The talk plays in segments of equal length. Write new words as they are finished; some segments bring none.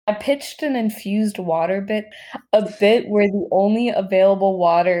I pitched an infused water a bit where the only available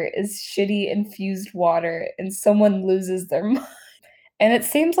water is shitty infused water and someone loses their mind. And it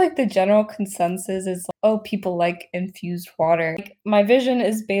seems like the general consensus is like, oh, people like infused water. Like, my vision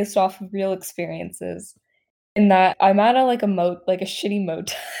is based off of real experiences in that I'm at like a shitty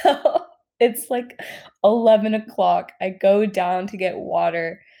motel. It's like 11 o'clock. I go down to get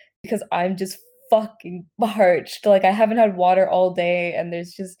water because I'm just fucking parched. Like I haven't had water all day and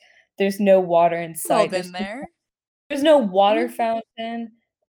there's no water in We've all sight. been there. There's no water We've fountain.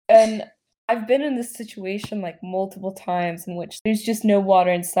 And I've been in this situation like multiple times in which there's just no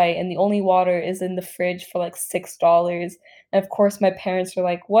water in sight, and the only water is in the fridge for like $6. And of course, my parents are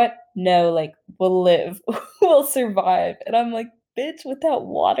like, "What? No, like we'll live, we'll survive." And I'm like, "Bitch, without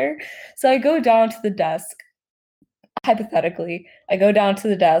water." So I go down to the desk. Hypothetically, I go down to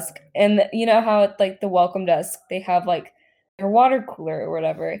the desk, and you know how at like the welcome desk they have like their water cooler or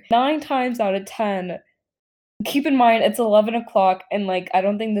whatever. 9 times out of 10, keep in mind it's 11 o'clock and like I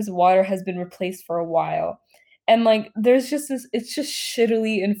don't think this water has been replaced for a while. And like there's just this it's just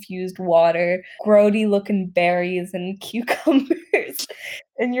shittily infused water, grody looking berries and cucumbers.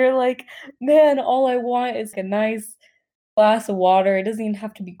 And you're like, man, all I want is a nice glass of water. It doesn't even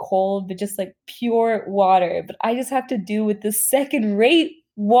have to be cold, but just like pure water. But I just have to do with the second rate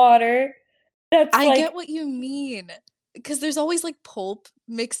water that's I like get what you mean. Because there's always like pulp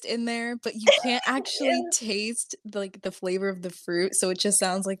mixed in there, but you can't actually taste like the flavor of the fruit. So it just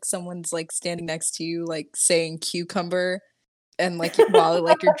sounds like someone's like standing next to you, like saying cucumber and like while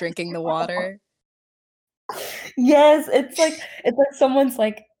like you're drinking the water. Yes, it's like someone's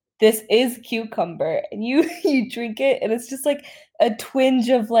like, "This is cucumber," and you you drink it, and it's just like a twinge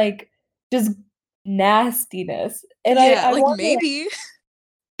of like just nastiness. And I Yeah, I like want to maybe.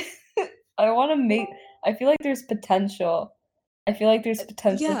 I want to make I feel like there's potential. I feel like there's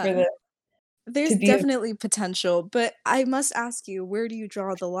potential Yeah, for this there's to be a definitely potential, but I must ask you, where do you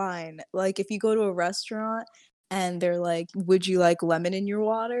draw the line? Like, if you go to a restaurant and they're like, "Would you like lemon in your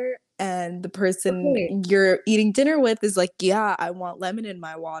water?" And the person okay. you're eating dinner with is like, "Yeah, I want lemon in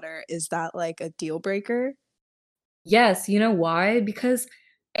my water." Is that like a deal breaker? Yes, you know why? Because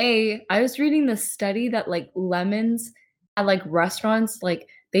I was reading this study that like lemons at like restaurants, like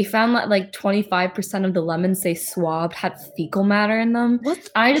they found that like 25% of the lemons they swabbed had fecal matter in them. What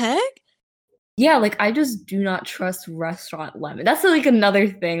I the heck? Yeah, like, I just do not trust restaurant lemon. That's, like, another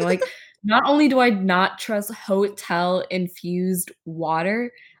thing, like, not only do I not trust hotel infused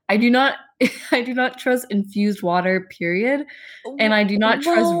water, I do not I do not trust infused water, period, and W I do not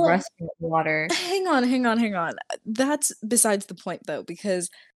trust well, restaurant water. hang on. That's besides the point though, because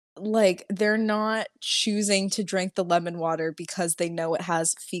like they're not choosing to drink the lemon water because they know it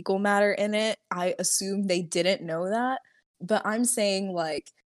has fecal matter in it. I assume they didn't know that, but I'm saying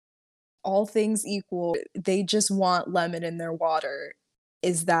like all things equal, they just want lemon in their water.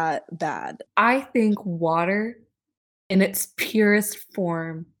 Is that bad? I think water in its purest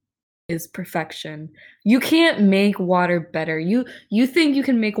form is perfection. You can't make water better. You think you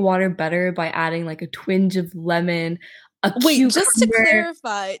can make water better by adding, like, a twinge of lemon, a Wait, cucumber. just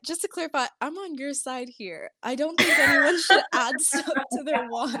to clarify, I'm on your side here. I don't think anyone should add stuff to their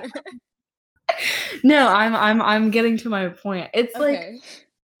water. No, I'm getting to my point. It's like Okay.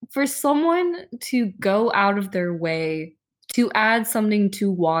 for someone to go out of their way to add something to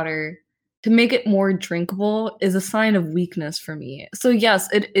water to make it more drinkable is a sign of weakness for me. So yes,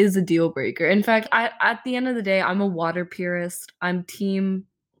 it is a deal breaker. In fact, I at the end of the day, I'm a water purist. I'm team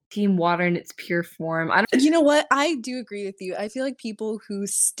water in its pure form. I You know what? I do agree with you. I feel like people who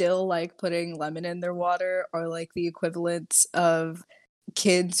still like putting lemon in their water are like the equivalents of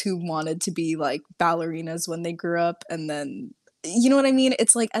kids who wanted to be like ballerinas when they grew up and then you know what I mean?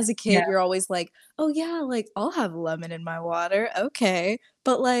 It's like as a yeah. kid you're always like, "Oh yeah, like I'll have lemon in my water. Okay."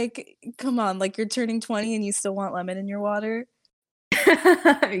 But like come on, like you're turning 20 and you still want lemon in your water?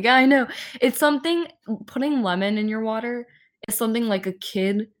 Yeah, I know. It's something putting lemon in your water is something like a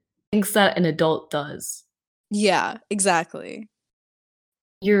kid thinks that an adult does. Yeah, exactly.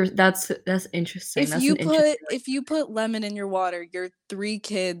 That's interesting. That's an interesting If you put lemon in your water, you're 3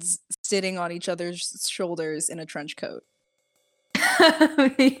 kids sitting on each other's shoulders in a trench coat.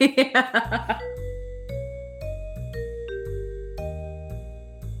 Yeah.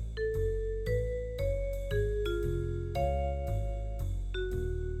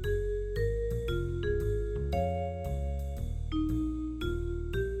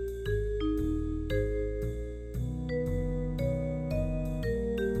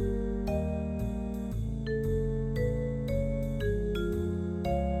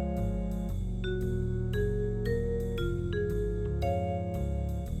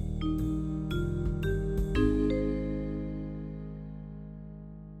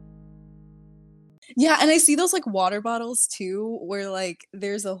 Yeah, and I see those like water bottles too, where like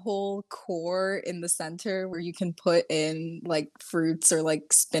there's a whole core in the center where you can put in like fruits or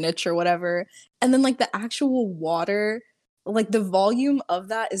like spinach or whatever. And then like the actual water, like the volume of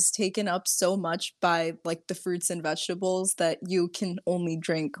that is taken up so much by like the fruits and vegetables that you can only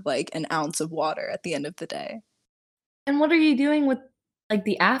drink like an ounce of water at the end of the day. And what are you doing with like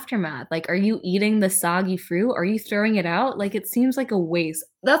the aftermath? Like, are you eating the soggy fruit? Are you throwing it out? Like, it seems like a waste.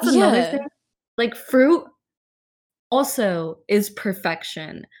 That's another thing. Yeah. Like, fruit also is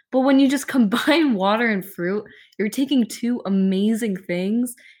perfection. But when you just combine water and fruit, you're taking two amazing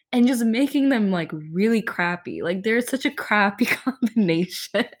things and just making them like really crappy. Like, they're such a crappy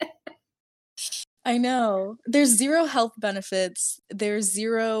combination. I know. There's zero health benefits. There's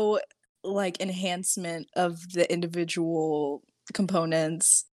zero like enhancement of the individual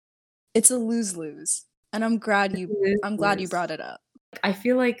components. It's a lose-lose. And I'm glad you Lose. brought it up. I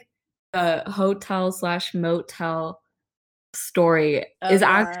feel like the hotel slash motel story Oh is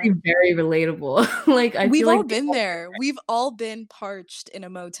actually yeah. very relatable. Like I We've feel all like been there. We've all been parched in a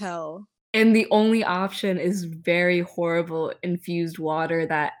motel. and the only option is very horrible infused water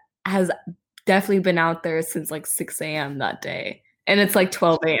that has definitely been out there since like 6 a.m. that day. And it's like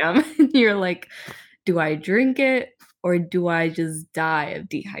 12 a.m. And you're like, do I drink it or do I just die of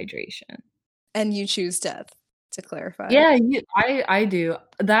dehydration? And you choose death, to clarify. Yeah, I do.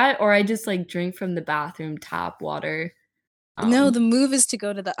 That or I just like drink from the bathroom tap water. No, Um, the move is to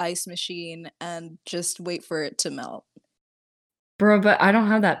go to the ice machine and just wait for it to melt. Bro, but I don't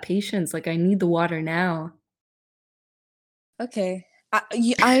have that patience. Like I need the water now. Okay.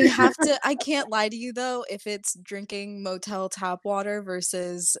 I have to, I can't lie to you though, if it's drinking motel tap water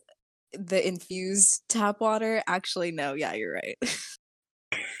versus the infused tap water, actually, no, yeah, you're right.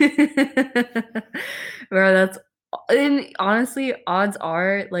 Bro, that's and honestly, odds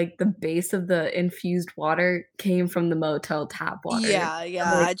are like the base of the infused water came from the motel tap water. Yeah,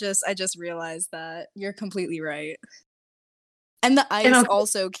 yeah, Like, I just realized that. You're completely right. And the and ice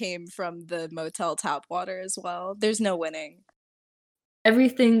also came from the motel tap water as well. There's no winning.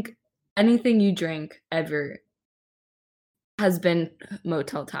 everything, anything you drink ever has been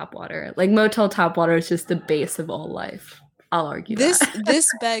motel tap water. Like motel tap water is just the base of all life. I'll argue This that. this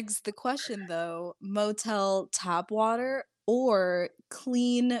begs the question though, motel tap water or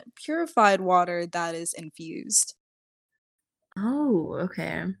clean purified water that is infused? Oh,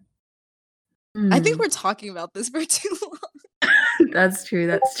 okay. I think Hmm. we're talking about this for too long. That's true.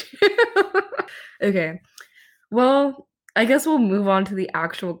 That's true. Okay. Well, I guess we'll move on to the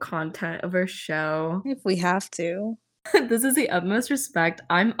actual content of our show. If we have to. This is the utmost respect.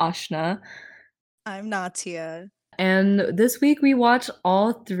 I'm Ashna, I'm Natia. and this week we watched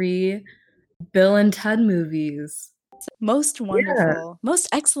all three Bill and Ted movies. Most Yeah. wonderful. Most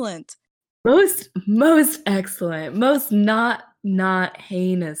excellent. Most excellent. Most not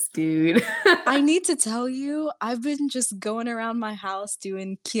heinous, dude. I need to tell you, I've been just going around my house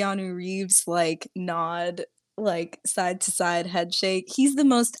doing Keanu Reeves like nod, like side to side head shake. He's the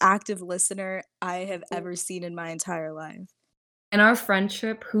most active listener I have ever seen in my entire life. In our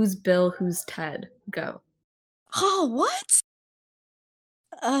friendship, who's Bill, who's Ted? Go. Oh, what?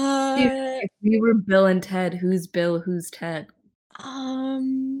 Dude, Uh, if we were Bill and Ted, who's Bill, who's Ted?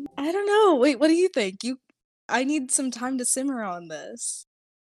 I don't know. Wait, what do you think? I need some time to simmer on this.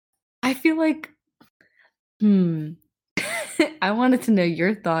 I feel like, hmm. I wanted to know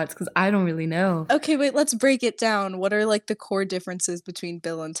your thoughts because I don't really know. Okay, wait, let's break it down. What are like the core differences between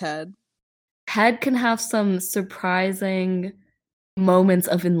Bill and Ted? Ted can have some surprising moments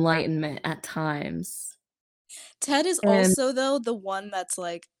of enlightenment at times. Ted is And also though the one that's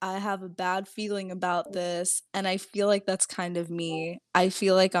like, I have a bad feeling about this, and I feel like that's kind of me. I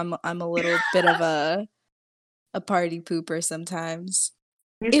feel like I'm a little bit of a party pooper sometimes.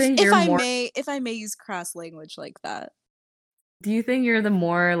 you think you're more, If I may use crass language like that. do you think you're the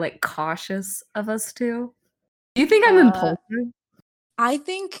more like cautious of us two? Do you think I'm Uh impulsive? I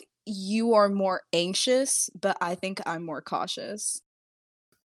think you are more anxious, but I think I'm more cautious.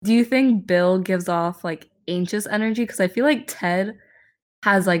 Do you think Bill gives off like anxious energy? Because I feel like Ted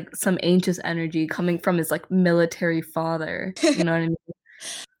has like some anxious energy coming from his like military father. You know what I mean?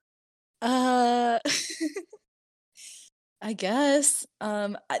 uh I guess.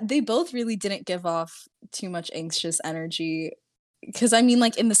 They both really didn't give off too much anxious energy. Because I mean,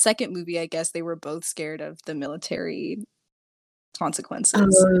 like in the second movie, I guess they were both scared of the military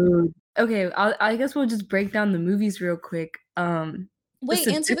consequences. Oh, okay. I guess we'll just break down the movies real quick. Just Wait,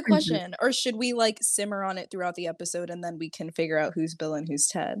 the answer the differences. question. Or should we like simmer on it throughout the episode and then we can figure out who's Bill and who's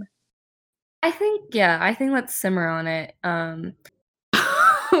Ted? I think, yeah, I think let's simmer on it.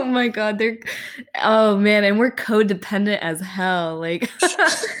 Oh my God, oh man, and we're codependent as hell. Like,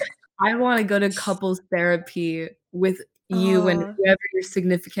 I want to go to couples therapy with you and Uh, whoever your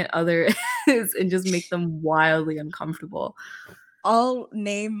significant other is and just make them wildly uncomfortable. I'll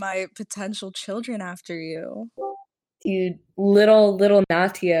name my potential children after you. Dude, little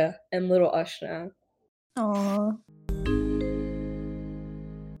Natia and little Ashna. Aw.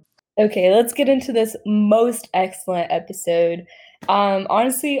 Okay, let's get into this most excellent episode.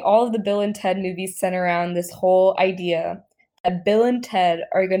 Honestly, all of the Bill and Ted movies center around this whole idea that Bill and Ted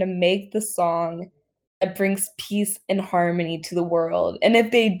are gonna make the song that brings peace and harmony to the world. And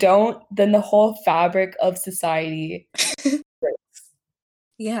if they don't, then the whole fabric of society breaks.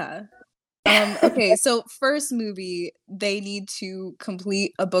 Yeah. Okay, so first movie, they need to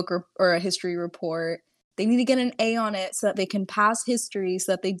complete a book or a history report. They need to get an A on it so that they can pass history,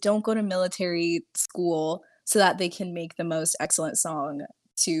 so that they don't go to military school, so that they can make the most excellent song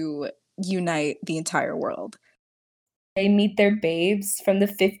to unite the entire world. They meet their babes from the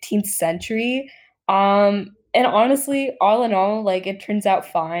 15th century. And honestly, all in all, like it turns out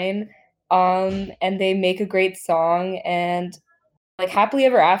fine. And they make a great song and like happily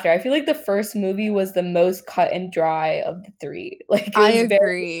ever after. I feel like the first movie was the most cut and dry of the three. Like I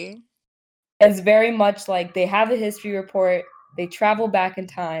agree. it's very much like they have a history report, they travel back in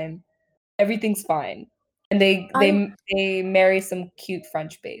time, everything's fine. And I they marry some cute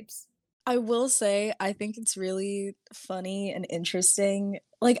French babes. I will say, I think it's really funny and interesting.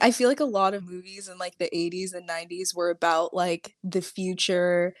 Like, I feel like a lot of movies in like the 80s and 90s were about like the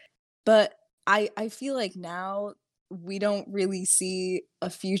future, but I feel like now we don't really see a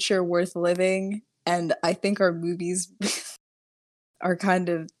future worth living, and I think our movies are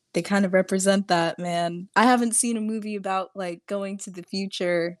they kind of represent that, man. I haven't seen a movie about like going to the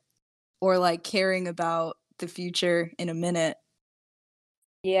future or like caring about the future in a minute.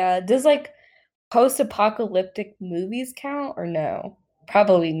 Yeah, does like post-apocalyptic movies count or no?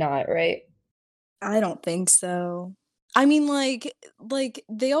 Probably not, right? I don't think so. I mean,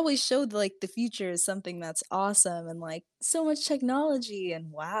 they always showed like the future is something that's awesome and like so much technology and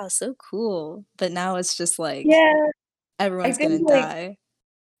wow, so cool. But now it's just like Yeah, I everyone's think gonna like die.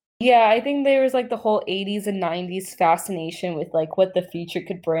 yeah, I think there was like the whole 80s and 90s fascination with like what the future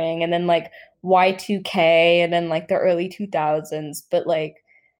could bring and then like Y2K and then like the early 2000s. But like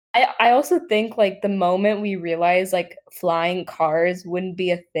I also think like the moment we realize like flying cars wouldn't be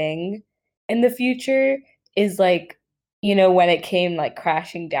a thing in the future is like, when it came like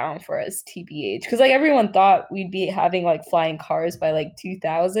crashing down for us, TBH. Because like everyone thought we'd be having like flying cars by like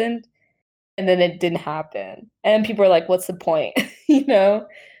 2000 and then it didn't happen. And people are like, what's the point? You know?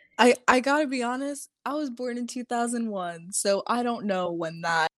 I gotta be honest, I was born in 2001, so I don't know when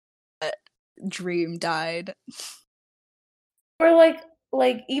that dream died. Or like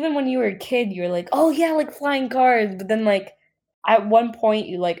even when you were a kid, you were like, "Oh yeah, like flying cars," but then like at one point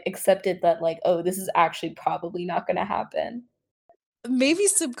you like accepted that like, "Oh, this is actually probably not gonna happen." Maybe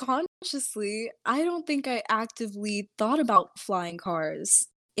subconsciously, I don't think I actively thought about flying cars.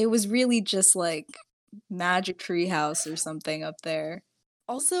 It was really just like Magic Tree House or something up there.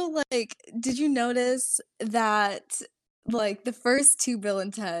 Also, like, did you notice that like the first two Bill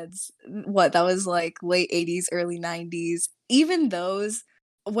and Ted's, what that was like late 80s, early 90s, even those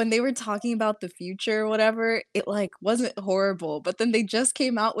when they were talking about the future or whatever, it like wasn't horrible. But then they just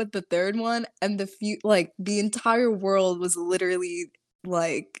came out with the third one and like the entire world was literally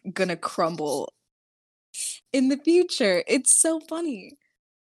like gonna crumble in the future. It's so funny.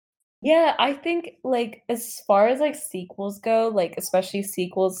 Yeah, I think like as far as like sequels go, like especially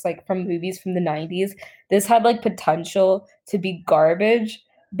sequels like from movies from the 90s, this had like potential to be garbage,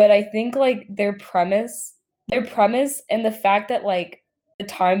 but I think like their premise and the fact that like the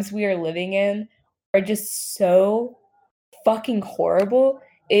times we are living in are just so fucking horrible,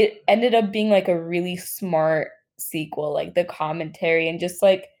 it ended up being like a really smart sequel, like the commentary and just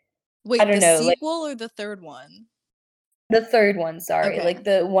like I Wait, don't the know, like sequel or the third one? the third one, sorry, like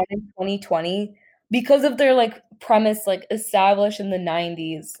Okay. the one in 2020, because of their like premise, like established in the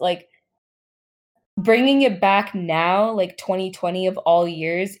 90s, like bringing it back now, like 2020 of all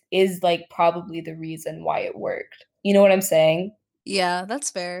years, is like probably the reason why it worked. You know what I'm saying? Yeah,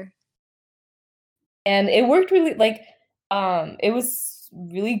 that's fair. And it worked really like it was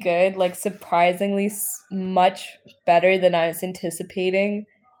really good, like surprisingly much better than I was anticipating.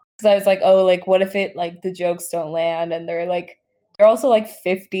 Because I was like, oh, like what if it like the jokes don't land and they're also like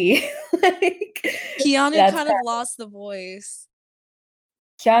 50. Like Keanu that's kind of lost the voice.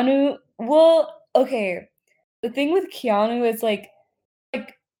 Keanu. Well, okay. The thing with Keanu is like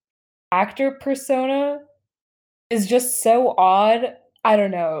actor persona is just so odd. I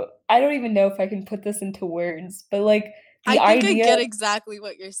don't know. I don't even know if I can put this into words, but like I the think I idea get exactly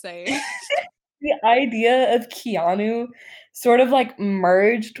what you're saying. the idea of Keanu sort of like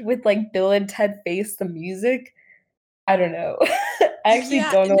merged with like Bill and Ted Face the music. I don't know. I actually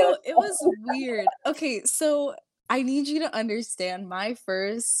Yeah, don't know no, what it was weird. Okay, so I need you to understand my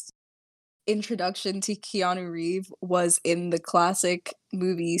first introduction to Keanu Reeves was in the classic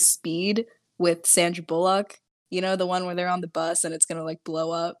movie Speed with Sandra Bullock. You know, the one where they're on the bus and it's gonna like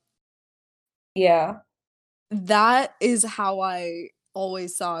blow up. yeah. That is how I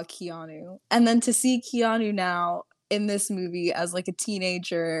always saw Keanu. And then to see Keanu now in this movie as like a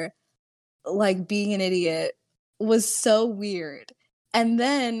teenager, like being an idiot was so weird. And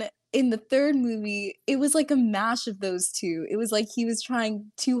then in the third movie, it was like a mash of those two. It was like he was trying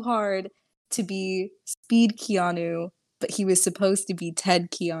too hard to be Speed Keanu, but he was supposed to be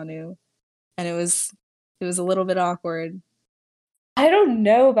Ted Keanu, and it was a little bit awkward. I don't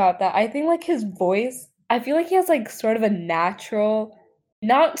know about that. I think like his voice, I feel like he has like sort of a natural,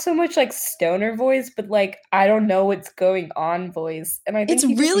 not so much like stoner voice, but like I don't know what's going on voice. And I think It's he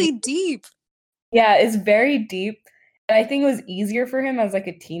just really deep. yeah, it's very deep. And I think it was easier for him as like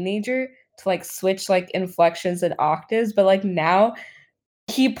a teenager to like switch like inflections and octaves, but like now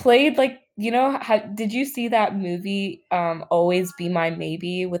he played like did you see that movie Always Be My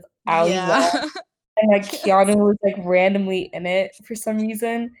Maybe with Ali Yeah. Wong and like Yes. Keanu was like randomly in it for some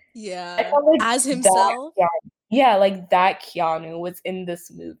reason? I Yeah. felt like As that himself. yeah, like that Keanu was in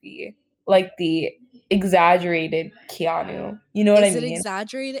this movie. Like the exaggerated Keanu. You know what I Is it mean?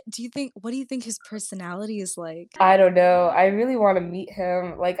 exaggerated? What do you think his personality is like? I don't know. I really want to meet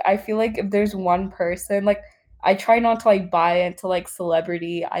him. Like, I feel like if there's one person, like, I try not to like buy into like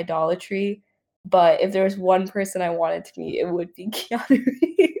celebrity idolatry, but if there was one person I wanted to meet, it would be Keanu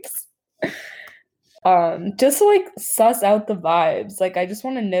Reeves. Just to like suss out the vibes. Like, I just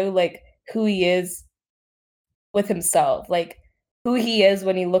want to know like who he is with himself, like who he is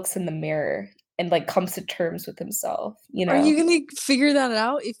when he looks in the mirror and like comes to terms with himself, you Are you know? gonna figure that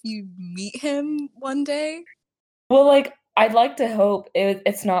out if you meet him one day? Well, like I'd like to hope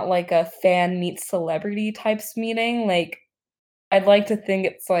it's not like a fan meets celebrity types meeting. Like I'd like to think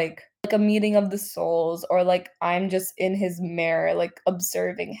it's like a meeting of the souls, or like I'm just in his mirror, like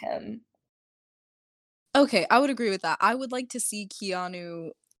observing him. Okay, I would agree with that. I would like to see Keanu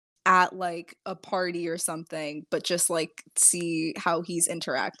at like a party or something, but just like see how he's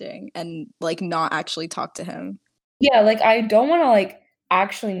interacting and like not actually talk to him. Yeah, like I don't want to like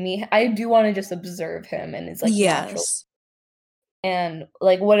actually meet. I do want to just observe him and his like natural Yes. and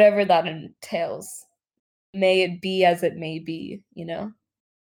like whatever that entails. May it be as it may be, you know?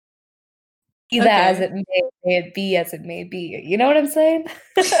 Be that as Okay. it may it be as it may be. You know what I'm saying?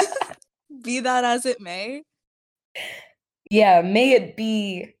 Be that as it may. Yeah, may it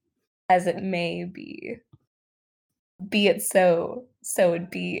be as it may be. Be it so, so it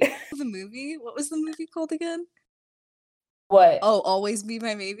be. The movie? What was the movie called again? What? Oh, Always Be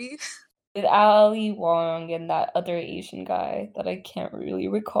My Maybe? With Ali Wong and that other Asian guy that I can't really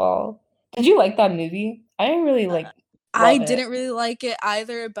recall. Did you like that movie? I didn't really Uh, like I love it. didn't really like it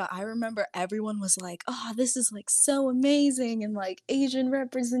either, but I remember everyone was like, "Oh, this is like so amazing and like Asian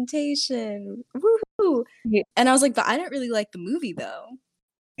representation. Woohoo!" Ye And I was like, "But I didn't really like the movie though."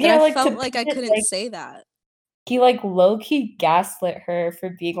 But yeah, I like, to felt put like I it, couldn't like say that. he, like, low-key gaslit her for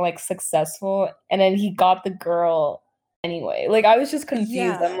being, like, successful, and then he got the girl anyway. Like, I was just confused.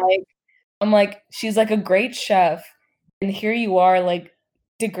 Yeah. I'm like, "She's, like, a great chef, and here you are, like,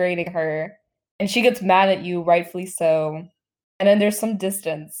 degrading her, and she gets mad at you, rightfully so, and then there's some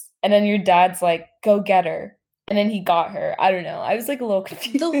distance, and then your dad's like, 'Go get her,' and then he got her." I don't know. I was, like, a little The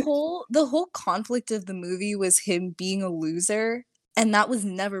confused. whole the whole conflict of the movie was him being a loser, and that was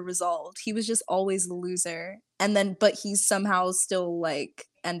never resolved. He was just always the loser. And then but he somehow still like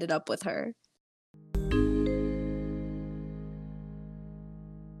ended up with her.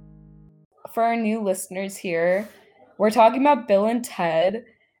 For our new listeners here, we're talking about Bill and Ted,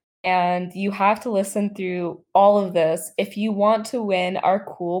 and you have to listen through all of this if you want to win our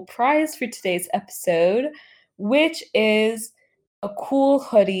cool prize for today's episode, which is a cool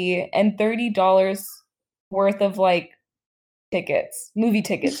hoodie and $30 worth of like tickets, movie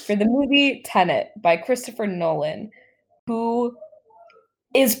tickets for the movie Tenet by Christopher Nolan, who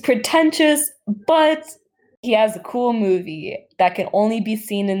is pretentious, but he has a cool movie that can only be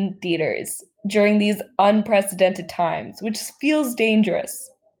seen in theaters during these unprecedented times, which feels dangerous.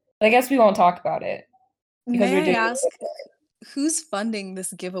 But I guess we won't talk about it because we're May I doing ask it. who's funding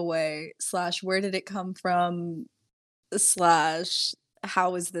this giveaway slash where did it come from slash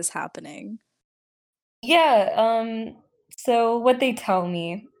how is this happening? Yeah, So what they tell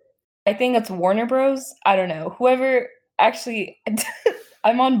me, I think it's Warner Bros. I don't know. Whoever actually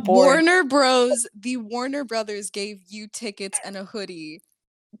I'm on board. Warner Bros. The Warner Brothers gave you tickets and a hoodie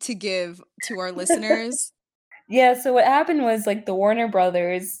to give to our listeners. Yeah, so what happened was like the Warner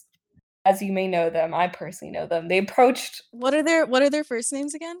Brothers, as you may know them, I personally know them. They approached What are their first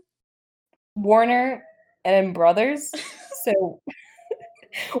names again? Warner and Brothers. So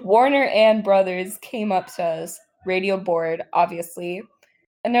Warner and Brothers came up to us, radio board, obviously,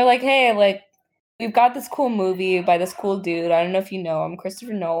 and they're like, "Hey, like, we've got this cool movie by this cool dude. I don't know if you know him,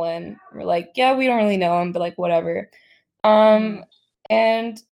 Christopher Nolan." We're like, "Yeah, we don't really know him, but like, whatever." Hmm. Um,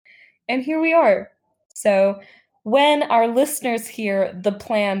 and and here we are. So, when our listeners hear The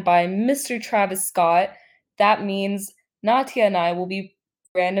Plan by Mr. Travis Scott, that means Natia and I will be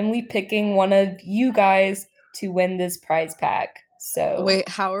randomly picking one of you guys to win this prize pack. So, Wait,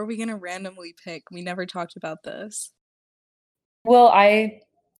 how are we gonna randomly pick? We never talked about this. well, I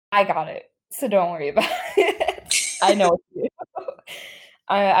got it. So don't worry about it. I know what to do.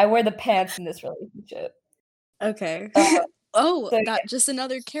 I wear the pants in this relationship. Okay. Uh, Oh, so that just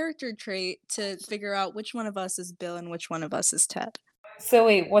another character trait to figure out which one of us is Bill and which one of us is Ted. so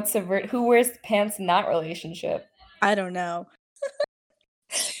wait, who wears the pants in that relationship? I don't know.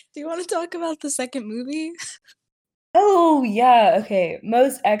 Do you want to talk about the second movie? Oh, yeah, okay.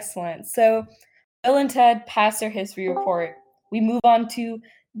 Most excellent. So, Bill and Ted pass their history report. We move on to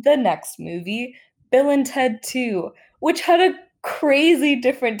the next movie, Bill and Ted 2, which had a crazy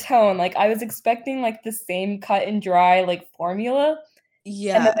different tone. Like I was expecting like the same cut and dry like formula, and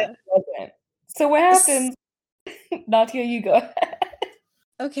then it Yeah. wasn't. So what S- happens? Natia, you go ahead.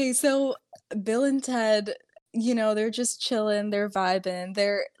 Okay, so Bill and Ted, they're just chilling, they're vibing.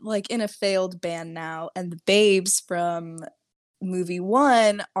 They're like in a failed band now, and the babes from movie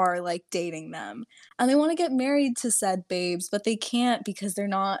one are like dating them. And they want to get married to said babes, but they can't because they're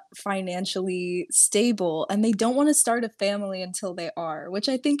not financially stable and they don't want to start a family until they are, which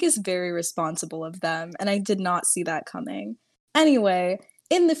I think is very responsible of them. And I did not see that coming. Anyway,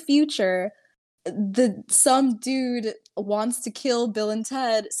 in the future, some dude wants to kill Bill and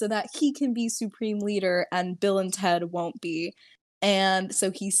Ted so that he can be supreme leader and Bill and Ted won't be. And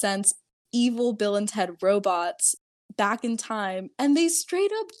so he sends evil Bill and Ted robots back in time and they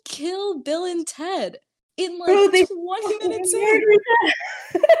straight up kill Bill and Ted in like Bro, they 20 fucking minutes in. murdered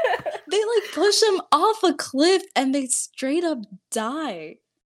that. They like push him off a cliff and they straight up die.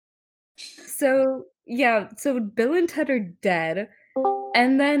 So yeah, so Bill and Ted are dead,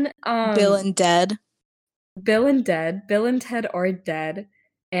 and then Bill and Dead. Bill and Ted are dead,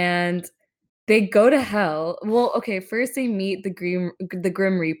 and they go to hell. Well, okay, first they meet the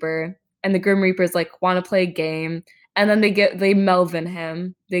Grim Reaper, and the Grim Reaper's like want to play a game, and then they Melvin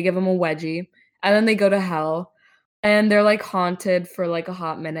him. They give him a wedgie, and then they go to hell, and they're like haunted for like a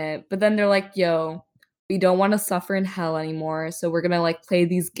hot minute. But then they're like, "Yo, we don't want to suffer in hell anymore, so we're gonna like play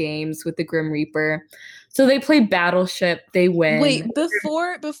these games with the Grim Reaper." So they play Battleship. They win. Wait,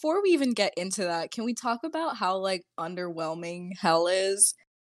 before we even get into that, can we talk about how like underwhelming hell is?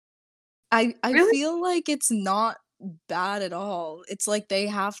 I Really? feel like it's not bad at all. It's like they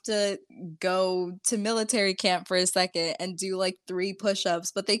have to go to military camp for a second and do like 3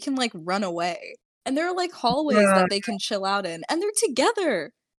 push-ups, but they can like run away. And there are like hallways Yeah, that they can chill out in, and they're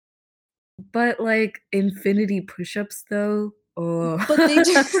together. but like infinity push-ups though. Oh, But they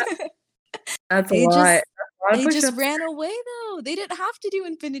that's a they lot. just That's a lot of they just push-ups. ran away though. They didn't have to do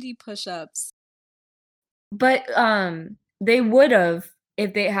infinity push-ups. But they would have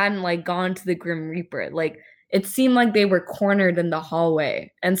if they hadn't like gone to the Grim Reaper. Like it seemed like they were cornered in the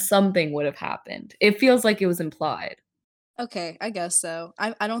hallway and something would have happened. It feels like it was implied. Okay, I guess so.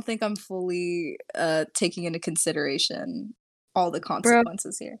 I don't think I'm fully taking into consideration all the Bro,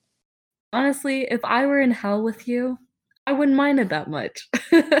 consequences here. honestly, if I were in hell with you, I wouldn't mind it that much.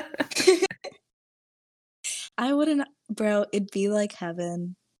 I wouldn't, bro, it'd be like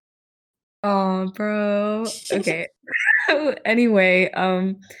heaven. Oh, bro. Okay. Anyway,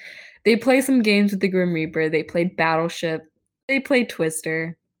 they play some games with the Grim Reaper. They played Battleship. They played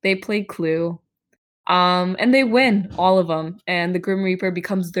Twister. They played Clue. And they win all of them, and the Grim Reaper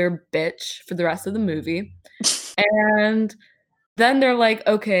becomes their bitch for the rest of the movie. And then they're like,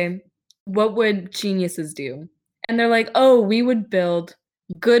 okay, what would geniuses do? And they're like, oh, we would build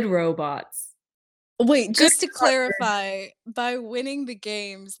good robots. Wait, Good just to clarify, by winning the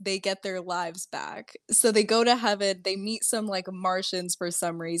games, they get their lives back. So they go to heaven, they meet some like Martians for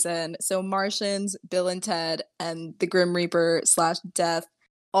some reason. So Martians, Bill and Ted, and the Grim Reaper slash Death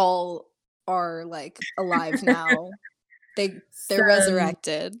all are like alive now. They're some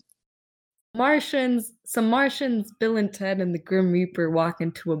resurrected. Some Martians, Bill and Ted and the Grim Reaper walk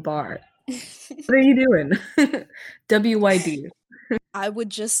into a bar. What are you doing? WYD. I would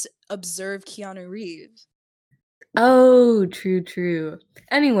just observe Keanu Reeves. Oh, true, true.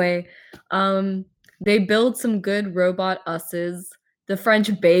 Anyway, um, they build some good robot us's. The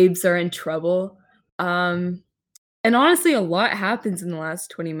French babes are in trouble. Um, and honestly, a lot happens in the last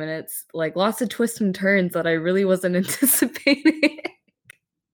 20 minutes. Like lots of twists and turns that I really wasn't anticipating.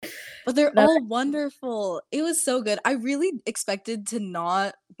 But they're That all wonderful. It was so good. I really expected to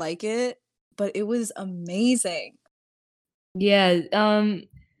not like it, but it was amazing. Yeah,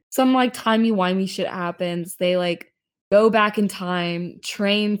 some like timey-wimey shit happens. They like go back in time,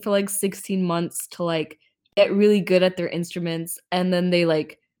 train for like 16 months to like get really good at their instruments, and then they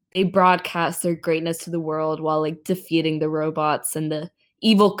broadcast their greatness to the world while like defeating the robots and the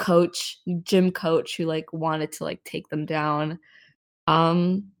evil coach, gym coach who like wanted to like take them down.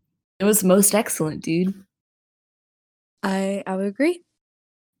 Um it was most excellent, dude. I would agree.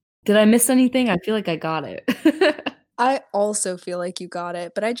 Did I miss anything? I feel like I got it. I also feel like you got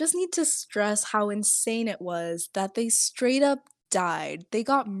it, but I just need to stress how insane it was that they straight up died. They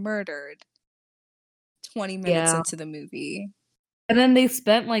got murdered 20 minutes Yeah. into the movie. And then they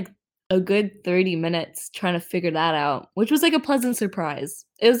spent like a good 30 minutes trying to figure that out, which was like a pleasant surprise.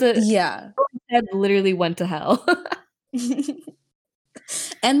 It was a Yeah. head literally went to hell.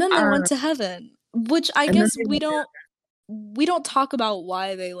 And then they uh, went to heaven, which I and then guess we don't talk about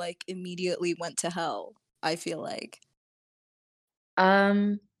why they like immediately went to hell, I feel like.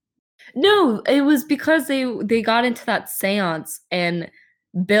 um no, it was because they got into that seance and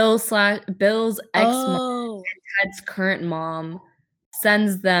Bill's ex-mom, Oh. Ted's current mom,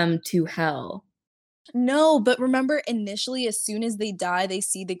 sends them to hell. No, but remember initially as soon as they die, they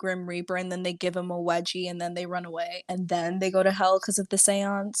see the Grim Reaper and then they give him a wedgie and then they run away and then they go to hell because of the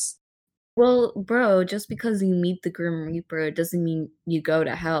seance. Well, bro, just because you meet the Grim Reaper doesn't mean you go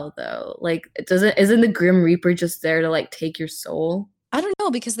to hell though. Like, it doesn't isn't the Grim Reaper just there to like take your soul? I don't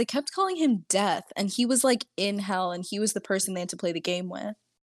know because they kept calling him Death and he was like in hell and he was the person they had to play the game with.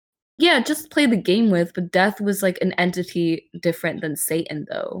 Yeah, just play the game with, but Death was like an entity different than Satan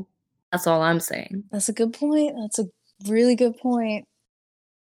though. That's all I'm saying. That's a good point. That's a really good point.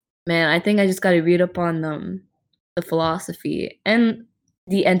 Man, I think I just got to read up on the philosophy and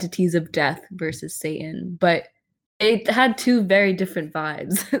the entities of death versus Satan, but it had two very different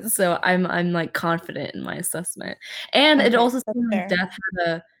vibes. So I'm like confident in my assessment. And it Okay, also that's seemed like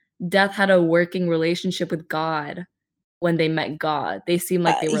fair. Death had a working relationship with God when they met God. They seemed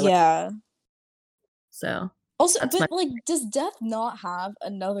like they were like Yeah. so Also, that's my but like, does Death not have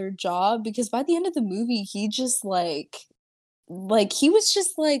another job? Because by the end of the movie, he just like he was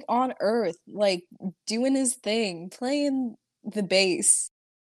just like on Earth, like doing his thing, playing the bass,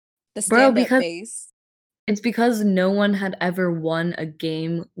 the bro stand-up because bass. it's because no one had ever won a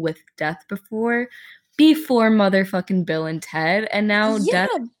game with Death before motherfucking Bill and Ted, and now Yeah,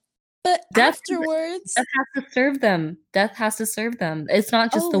 but Death afterwards, Death has to serve them. Death has to serve them. It's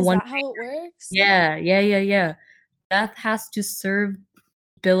not just oh, the is one. that how it works? Yeah, yeah, yeah, yeah. Death has to serve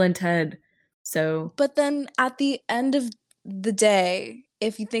Bill and Ted. So, But then at the end of the day,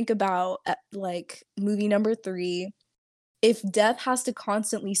 if you think about like movie number 3, if Death has to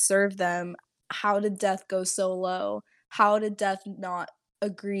constantly serve them, how did Death go so low? How did Death not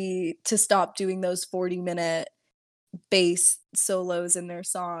agree to stop doing those 40-minute bass solos in their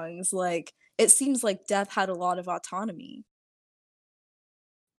songs? Like, it seems like Death had a lot of autonomy.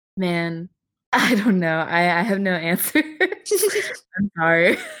 man, I don't know. I have no answer. I'm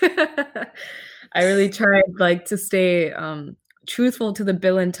sorry. I really tried like to stay truthful to the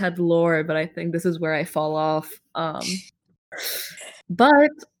Bill and Ted lore, but I think this is where I fall off. But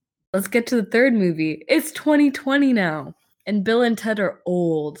let's get to the third movie. It's 2020 now, and Bill and Ted are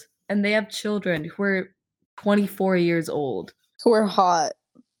old, and they have children who are 24 years old. Who are hot.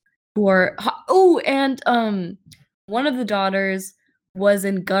 Oh, and one of the daughters was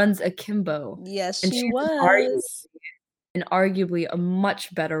in Guns Akimbo, Yes, and she she's was. arguably a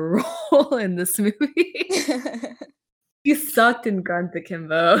much better role in this movie. She sucked in Guns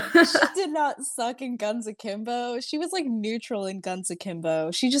Akimbo. She did not suck in Guns Akimbo. She was like neutral in Guns Akimbo.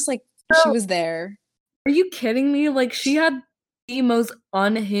 She just like she No, was there. are you kidding me? Like she had the most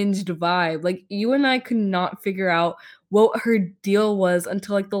unhinged vibe. Like you and I could not figure out what her deal was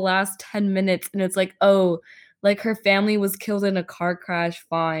until like the last 10 minutes and it's like, "Oh, like her family was killed in a car crash,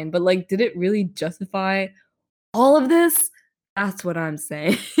 fine." But like did it really justify all of this? That's what I'm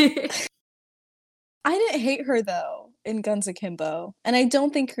saying. I didn't hate her though in Guns Akimbo, and I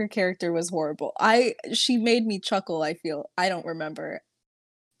don't think her character was horrible. She made me chuckle, I feel. I don't remember.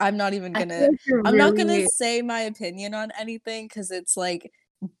 I'm not even I feel gonna like you're I'm not gonna really say my opinion on anything because it's like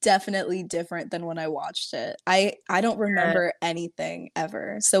definitely different than when I watched it. I don't uh, remember anything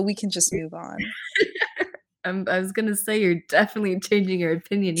ever, so we can just move on. I was gonna say you're definitely changing your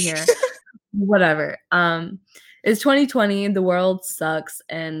opinion here. Whatever. It's 2020, the world sucks,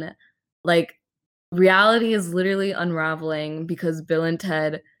 and like reality is literally unraveling because Bill and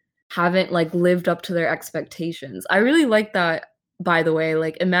Ted haven't like lived up to their expectations. I really like that, by the way.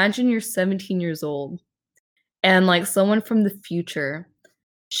 Like imagine you're 17 years old and like someone from the future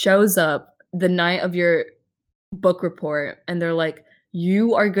shows up the night of your book report and they're like,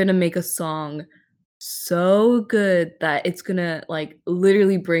 you are gonna make a song so good that it's gonna like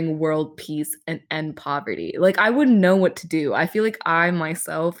literally bring world peace and end poverty. Like I wouldn't know what to do. I feel like I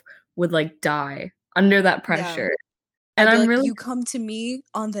myself would like die under that Yeah. pressure. And I'd be I'm like, really "You come to me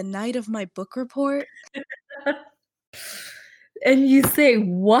on the night of my book report?" and you say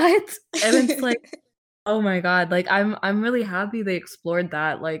what? And it's like, oh my God. Like I'm really happy they explored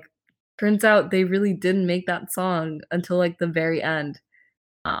that. Like turns out they really didn't make that song until like the very end.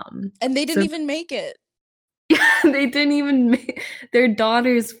 And they didn't So even make it. they didn't even their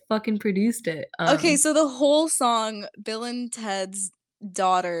daughters fucking produced it. Okay, so the whole song, Bill and Ted's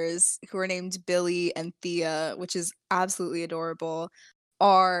daughters, who are named Billy and Thea, which is absolutely adorable,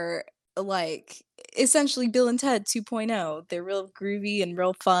 are like essentially Bill and Ted 2.0. They're real groovy and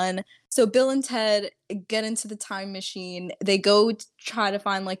real fun. So Bill and Ted get into the time machine. They go to try to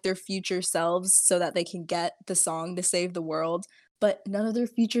find like their future selves so that they can get the song to save the world, but none of their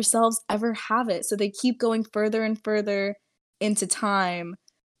future selves ever have it. So they keep going further and further into time.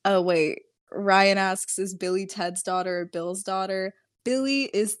 Oh wait, Ryan asks, is Billy Ted's daughter or Bill's daughter? Billy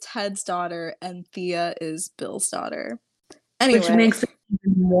is Ted's daughter and Thea is Bill's daughter. which Anyway, makes it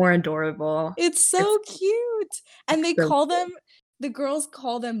even more adorable. it's It's so cute. And they so call them, the girls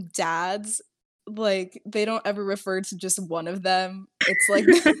call them dads. Like, they don't ever refer to just one of them. It's like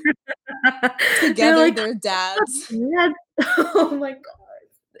they're together like, they're dads. yeah. Oh my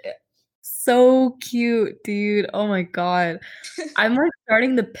God. So cute, dude. Oh my God. I'm like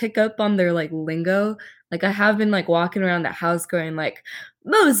starting to pick up on their like lingo. Like I have been like walking around the house going like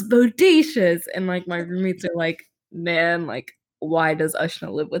most bodacious and like my roommates are like, man, like why does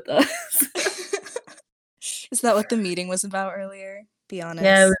Ashna live with us? Is that what the meeting was about earlier? Be Yeah,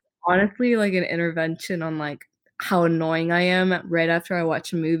 it was honest. honestly like an intervention on like how annoying I am right after I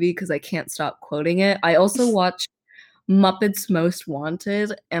watch a movie because I can't stop quoting it. I also watched Muppets Most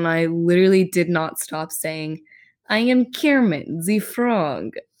Wanted and I literally did not stop saying, I am Kermit the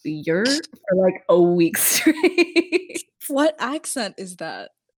Frog. You're for like a week straight. What accent is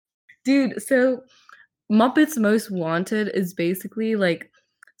that? Dude, so Muppets Most Wanted is basically like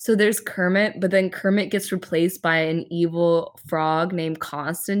so there's Kermit, but then Kermit gets replaced by an evil frog named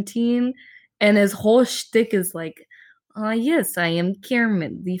Constantine, and his whole shtick is like, yes, I am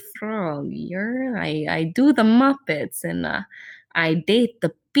Kermit the Frog. I do the Muppets and I date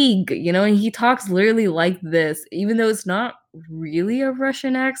the pig, you know, and he talks literally like this, even though it's not really a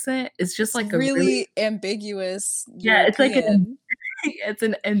Russian accent. It's just It's like a really really ambiguous yeah, it's like an European. it's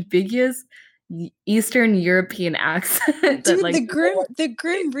an ambiguous Eastern European accent that Dude, like the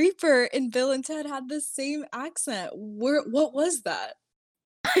Grim Reaper in Bill and Ted had the same accent. Where what was that?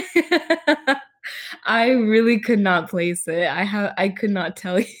 I really could not place it. I could not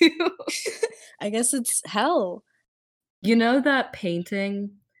tell you. I guess it's hell. You know that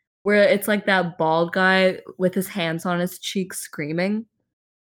painting where it's like that bald guy with his hands on his cheeks screaming?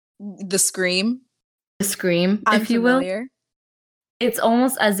 The Scream. The scream, I'm if you will. familiar. It's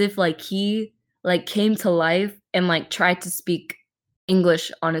almost as if like he like came to life and like tried to speak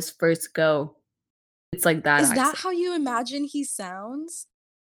English on his first go. It's like that Is that accent. how you imagine he sounds?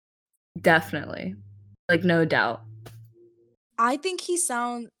 Definitely. Like no doubt. I think he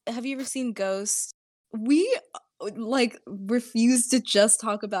sound have you ever seen Ghost? We like refuse to just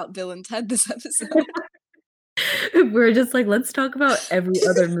talk about Bill and Ted this episode. We're just like, let's talk about every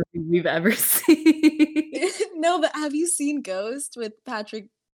other movie we've ever seen. No, but have you seen Ghost with Patrick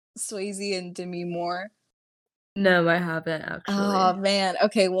Swayze and Demi Moore? No, I haven't Oh actually. man.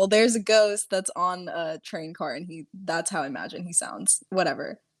 Okay, well there's a ghost that's on a train car and he that's how I imagine he sounds.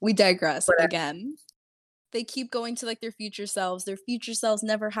 Whatever. We digress But again. They keep going to like their future selves. Their future selves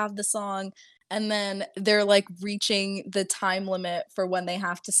never have the song and then they're like reaching the time limit for when they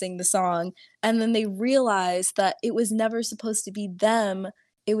have to sing the song and then they realize that it was never supposed to be them.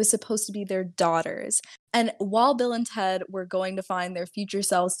 It was supposed to be their daughters. And while Bill and Ted were going to find their future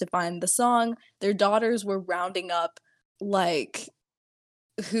selves to find the song, their daughters were rounding up like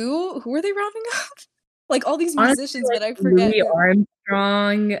who? Who are they rounding up? Like all these Honestly, musicians, like but I forget Louis who.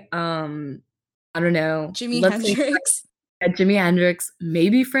 Armstrong, I don't know. Jimi Let's say Hendrix. Jimi Hendrix,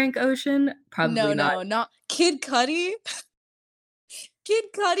 maybe Frank Ocean, No, probably not no, not Kid Cudi. Kid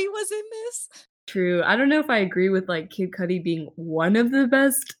Cudi was in this. true. I don't know if I agree with like Kid Cudi being one of the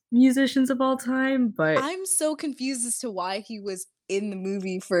best musicians of all time, but I'm so confused as to why he was in the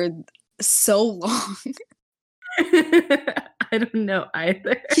movie for so long. I don't know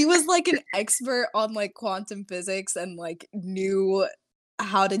either. He was like an expert on like quantum physics and like knew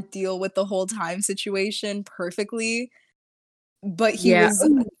how to deal with the whole time situation perfectly, but he Yeah. was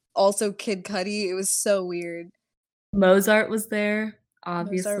Ooh, also Kid Cudi. It was so weird. Mozart was there,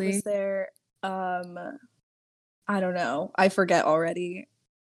 Mozart was obviously. there. Um, I don't know. I forget already.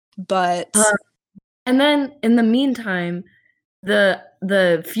 But Uh, and then in the meantime,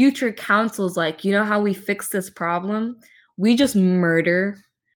 the future council's like, you know how we fix this problem? We just murder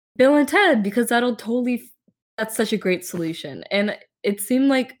Bill and Ted because that's such a great solution. And it seemed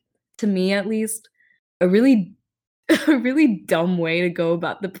like, to me at least, a really a really dumb way to go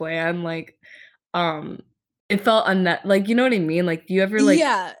about the plan. Like, um, it felt like, you know what I mean? Like, yeah,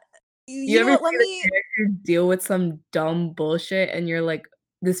 do you you know ever what? see the characters deal with some dumb bullshit and you're like,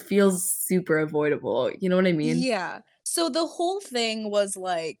 this feels super avoidable. You know what I mean? Yeah. So the whole thing was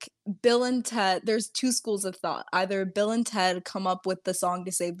like Bill and Ted, there's two schools of thought. Either Bill and Ted come up with the song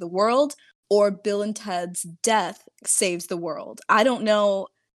to save the world, or Bill and Ted's death saves the world. I don't know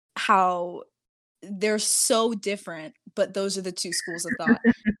how they're so different, but those are the two schools of thought.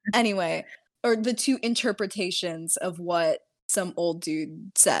 Anyway, or the two interpretations of what some old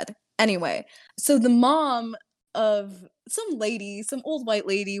dude said. Anyway, so the mom of some lady, some old white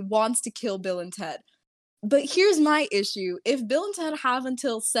lady, wants to kill Bill and Ted. But here's my issue. If Bill and Ted have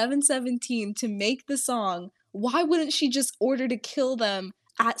until 7:17 to make the song, why wouldn't she just order to kill them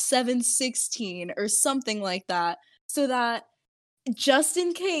at 7:16 or something like that? So that just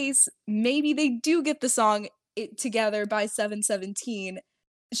in case maybe they do get the song together by 7:17,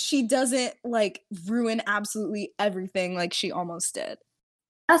 she doesn't like ruin absolutely everything like she almost did.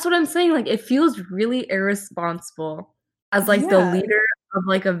 That's what I'm saying. Like, it feels really irresponsible as like the Yeah. leader of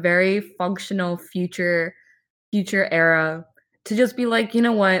like a very functional future era to just be like, you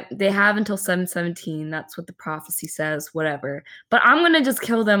know what? They have until 7:17. That's what the prophecy says, whatever. But I'm gonna just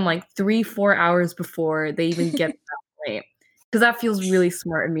kill them like 3, 4 hours before they even get to that point. Because that feels really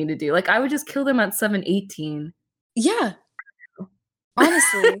smart of me to do. Like, I would just kill them at 7:18. Yeah,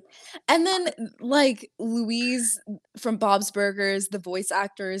 honestly. And then, like, Louise from Bob's Burgers, the voice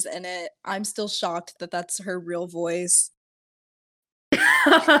actors in it, I'm still shocked that that's her real voice.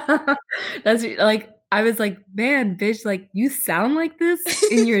 That's like I was like, man, bitch, like you sound like this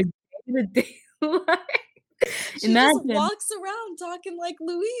in your day-to-day life. She just Imagine, walks around talking like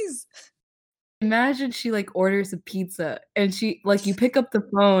Louise. imagine she like orders a pizza and she like you pick up the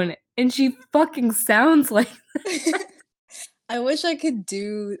phone and she fucking sounds like I wish I could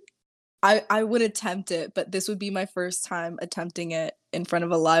do I would attempt it, but this would be my first time attempting it in front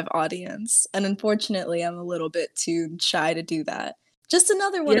of a live audience, and unfortunately, I'm a little bit too shy to do that. Just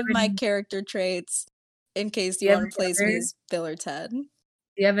another do you one have of my any, character traits in case do you you have wanna any place me other as Bill or Ted. do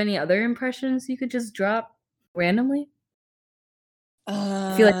you have any other impressions you could just drop randomly?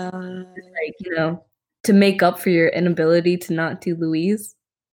 I feel like Uh, just like, to make up for your inability to not do Louise.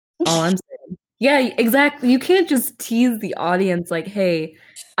 All I'm saying. Yeah, exactly. You can't just tease the audience like, "Hey,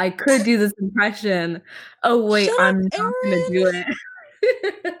 I could do this impression. Oh wait, Shut up, I'm not gonna Erin! do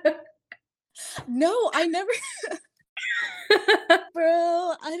it." No, I never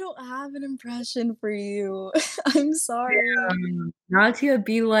Bro, I don't have an impression for you. I'm sorry. Natia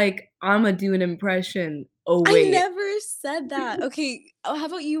be like, "Imma do an impression. Oh I wait." never said that. Okay, how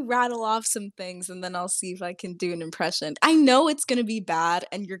about you rattle off some things and then I'll see if I can do an impression. I know it's gonna be bad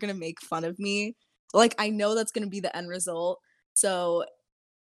and you're gonna make fun of me. Like, I know that's gonna be the end result. So,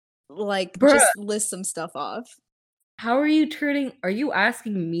 like, Bruh, just list some stuff off. are you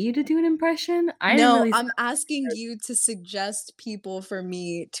asking me to do an impression? I didn't No, really I'm asking you to suggest people for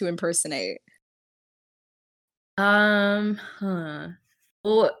me to impersonate. huh.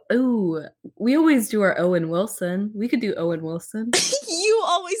 Well, ooh, we always do our Owen Wilson. We could do Owen Wilson. You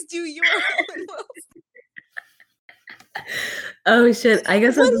always do your Owen Wilson. Oh shit, I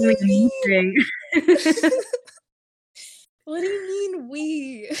guess What that's do only you a me mean? thing. What do you mean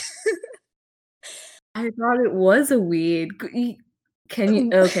we? I thought it was a weed. Can you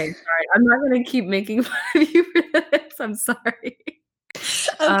okay, sorry. I'm not gonna keep making fun of you for this. I'm sorry.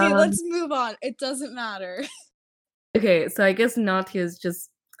 Okay, Um, let's move on. It doesn't matter. okay, so I guess Natya is just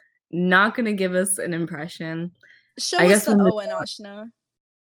not gonna give us an impression. Show I us guess the we'll move Owen, Ashna.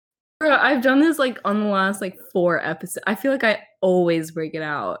 Bro, I've done this like on the last like 4 episodes. I feel like I always break it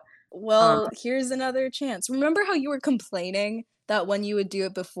out. Um, Well, here's another chance. Remember how you were complaining that when you would do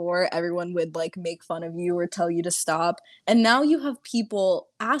it before, everyone would like make fun of you or tell you to stop? And now you have people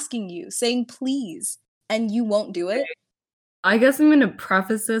asking you, saying please, and you won't do it? I guess I'm gonna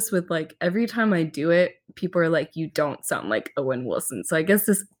preface this with like every time I do it, people are like, "You don't sound like Owen Wilson." So I guess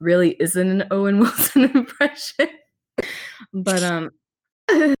this really isn't an Owen Wilson impression. But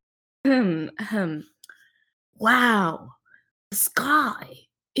ahem. Wow, the sky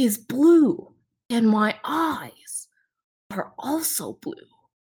is blue, and my eyes are also blue.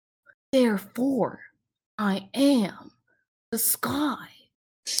 Therefore, I am the sky.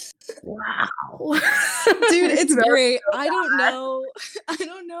 Wow. Dude, it's That great. I don't know. I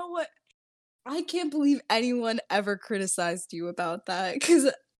don't know what I can't believe anyone ever criticized you about that because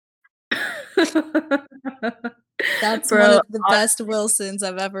was that's one Bro, of the best Wilsons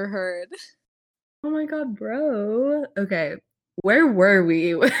I've ever heard. oh my God, bro. Okay, where were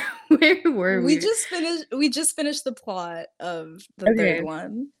we? Where were we? We just finished the plot of the third Okay,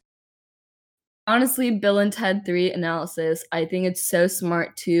 one. honestly, Bill and Ted 3 analysis, I think it's so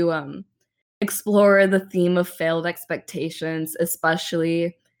smart to explore the theme of failed expectations,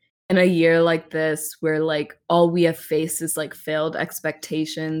 especially in a year like this where like all we have faced is like failed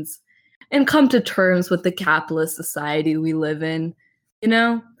expectations and come to terms with the capitalist society we live in, you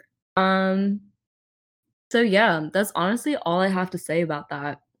know? Um so yeah, that's honestly all I have to say about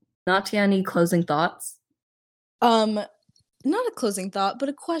that. Not any closing thoughts? Um, Not a closing thought, but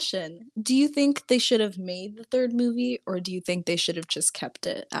a question. Do you think they should have made the third movie, or do you think they should have just kept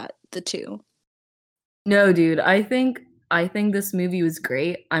it at the two? No, dude. I think this movie was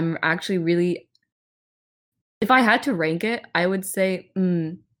great. I'm actually really if I had to rank it, I would say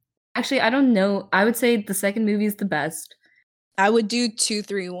actually I don't know. I would say the second movie is the best. I would do two,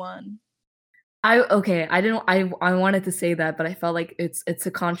 three, one. I okay, I didn't I wanted to say that, but I felt like it's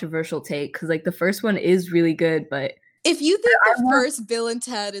a controversial take because like the first one is really good, but If you think I the want first Bill and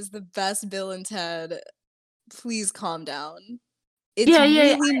Ted is the best Bill and Ted, please calm down. yeah,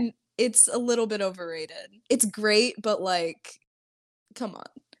 yeah, yeah. It's a little bit overrated. It's great, but like, come on.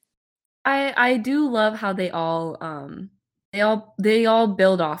 I do love how they all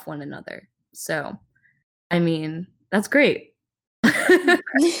build off one another. So, I mean, that's great.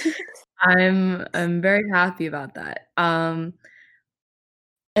 I'm very happy about that. And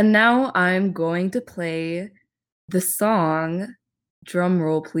now I'm going to play the song. Drum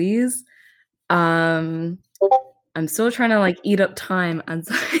roll, please. Um, I'm still trying to like eat up time as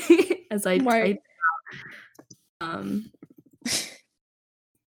as I Right. type. Um,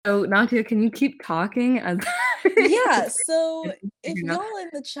 so Nadia, can you keep talking as Yeah, so if figuring out- y'all in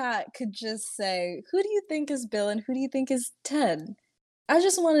the chat could just say, who do you think is Bill and who do you think is Ted? I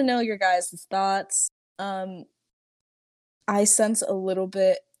just want to know your guys' thoughts. Um, I sense a little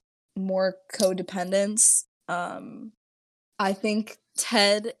bit more codependence. I think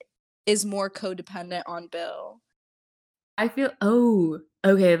Ted is more codependent on Bill. I feel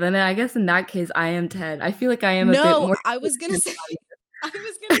okay, then I guess in that case I am Ted. I feel like I am a bit No, more I was gonna say I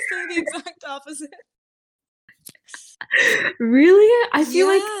was gonna say the exact opposite. Really? Yeah. I feel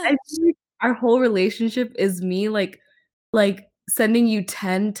like our whole relationship is me like sending you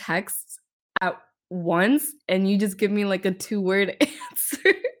 10 texts at once and you just give me like a two-word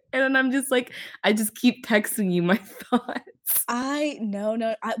answer. And then I'm just like I just keep texting you my thoughts. I no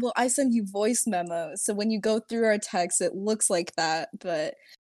no I well I send you voice memos. So when you go through our text it looks like that, but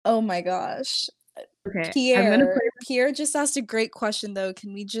oh my gosh. Okay, I'm gonna play. Pierre just asked a great question though.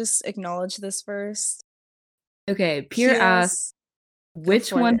 Can we just acknowledge this first? Okay, Pierre He asks, asks, go which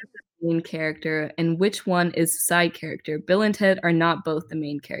for one it. is the main character and which one is the side character? Bill and Ted are not both the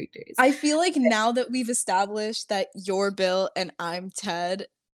main characters. I feel like now that we've established that you're Bill and I'm Ted,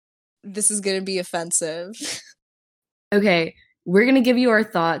 this is gonna be offensive. Okay, we're gonna give you our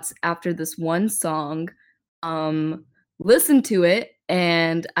thoughts after this one song. Um, Listen to it,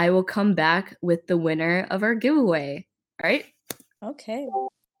 and I will come back with the winner of our giveaway. All right? Okay.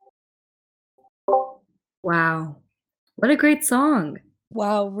 Wow, what a great song!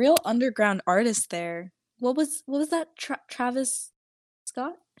 Wow, real underground artist there. What was that? Travis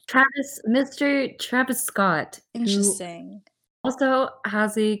Scott? Mr. Travis Scott, who Interesting. also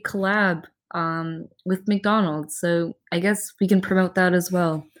has a collab with McDonald's. So I guess we can promote that as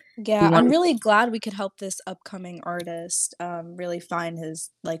well. We Yeah, want I'm really glad we could help this upcoming artist really find his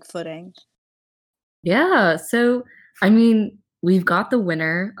like footing. Yeah, so I mean, we've got the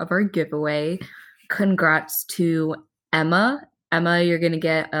winner of our giveaway. Congrats to Emma. Emma, you're gonna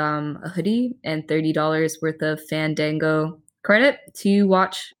get a hoodie and $30 worth of Fandango credit to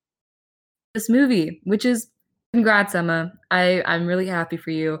watch this movie, which is congrats, Emma. I'm really happy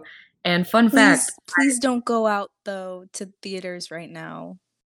for you. And fun fact, Please don't go out though to theaters right now.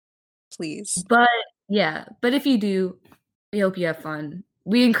 Please. but yeah, but if you do, we hope you have fun.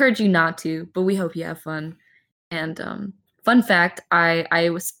 We encourage you not to, but we hope you have fun. And fun fact, I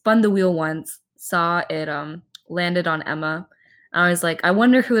was spun the wheel once, saw it landed on Emma. I was like, I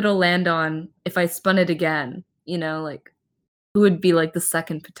wonder who it'll land on if I spun it again. You know, like who would be like the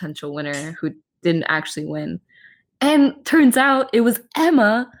second potential winner who didn't actually win. And turns out it was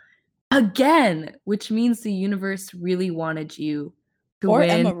Emma again, which means the universe really wanted you to Or win.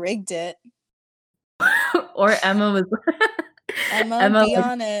 Emma rigged it. Or Emma was Emma, Emma be was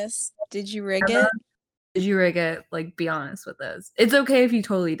honest. Did you rig Emma, it? did you rig it? Like, be honest with us. It's okay if you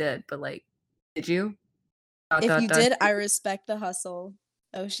totally did, but like, did you? Dot If dot you dot. did, I respect the hustle.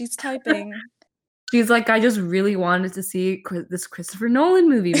 Oh, she's typing. She's like, I just really wanted to see this Christopher Nolan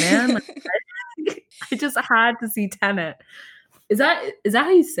movie, man. Like, I just had to see Tenet. Is that how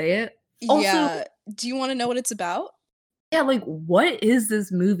you say it? Also, Yeah. Do you want to know what it's about? yeah, like what is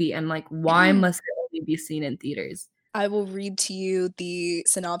this movie and like why must it only be seen in theaters? I will read to you the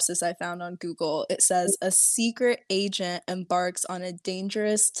synopsis I found on Google. It says a secret agent embarks on a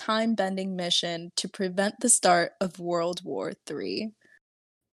dangerous time-bending mission to prevent the start of World War III.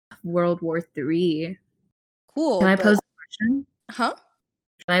 World War III. Can Cool, I pose but a question? huh?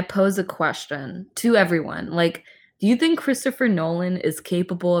 Can I pose a question to everyone? Like, do you think Christopher Nolan is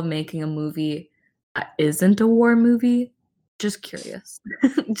capable of making a movie that isn't a war movie? Just curious.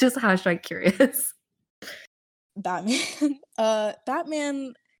 Just hashtag curious. Batman.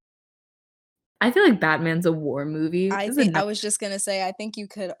 Batman. I feel like Batman's a war movie. I Is it think I not? was just gonna say, I think you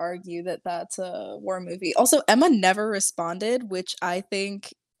could argue that that's a war movie. Also, Emma never responded, which I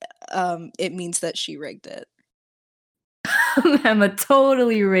think it means that she rigged it. Emma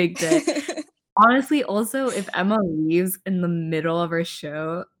totally rigged it. Honestly, also, if Emma leaves in the middle of her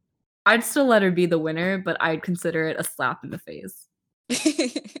show, I'd still let her be the winner, but I'd consider it a slap in the face.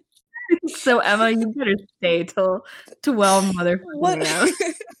 So Emma, you better stay till 12 What? motherfucking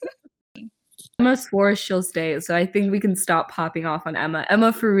AM. Emma swore she'll stay, so I think we can stop popping off on Emma.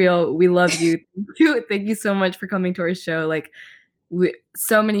 Emma, for real, we love you. Thank you so much for coming to our show. Like,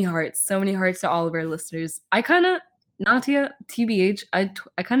 so many hearts to all of our listeners. I kind of, Natia, TBH,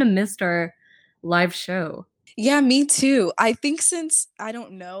 I kind of missed our live show. Yeah, me too. I think since I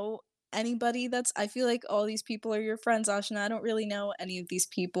don't know anybody I feel like all these people are your friends, Ashna. I don't really know any of these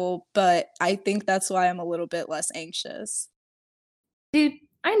people, but I think that's why I'm a little bit less anxious. Dude,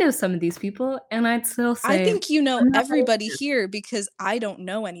 I know some of these people, and I'd still I say, think you know I'm not everybody here because I don't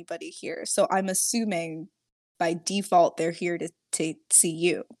know anybody here. So I'm assuming by default they're here to see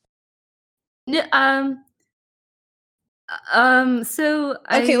you. N- so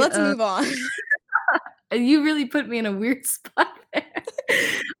Okay, let's move on. you really put me in a weird spot there.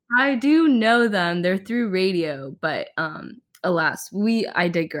 I do know them. They're through radio, but alas, I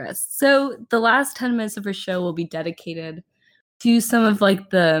digress. So the last 10 minutes of our show will be dedicated to some of like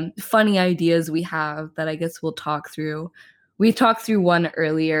the funny ideas we have that I guess we'll talk through. We talked through one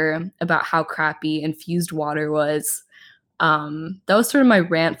earlier about how crappy infused water was. That was sort of my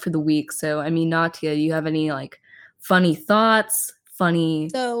rant for the week. So I mean, Natia, do you have any like funny thoughts, funny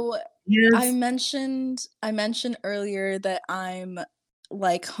So ideas? I mentioned earlier that I'm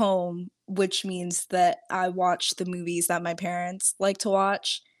like home, which means that I watch the movies that my parents like to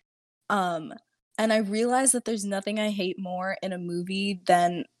watch. Um, and I realized that there's nothing I hate more in a movie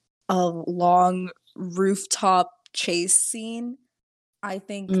than a long rooftop chase scene. I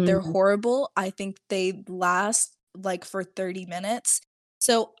think they're Mm, horrible. I think they last like for 30 minutes.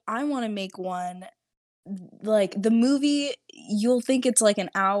 So I want to make one like the movie, you'll think it's like an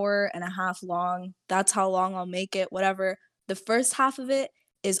hour and a half long. That's how long I'll make it, whatever. The first half of it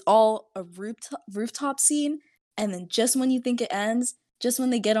is all a rooftop scene, and then just when you think it ends, just when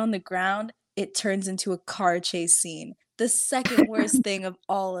they get on the ground, it turns into a car chase scene. The second worst thing of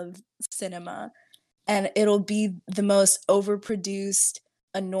all of cinema, and it'll be the most overproduced,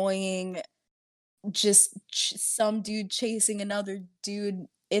 annoying, just some dude chasing another dude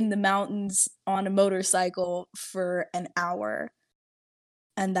in the mountains on a motorcycle for an hour.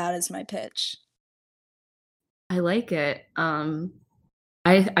 And that is my pitch. I like it.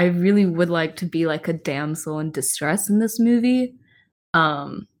 I really would like to be like a damsel in distress in this movie.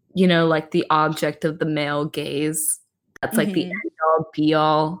 Like the object of the male gaze. That's like the Hmm. end all be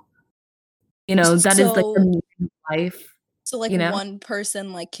all. That is like the So, meaning of life, so like you know? one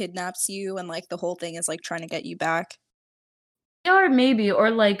person like kidnaps you and like the whole thing is like trying to get you back. Or maybe, or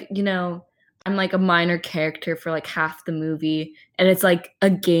like, I'm like a minor character for like half the movie, and it's like a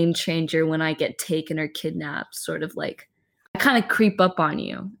game changer when I get taken or kidnapped, sort of like I kind of creep up on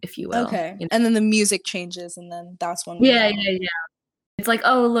you, if you will. Okay. You know? And then the music changes and then that's when we Yeah, know. yeah, yeah. It's like,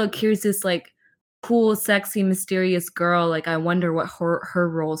 oh, look, here's this like cool, sexy, mysterious girl. Like, I wonder what her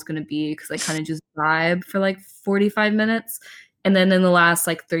role is gonna be because I kind of just vibe for like 45 minutes, and then in the last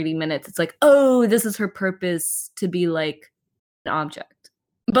like 30 minutes, it's like, oh, this is her purpose to be like an object.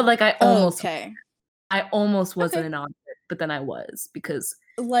 But like, Okay. I almost wasn't Okay. an object, but then I was because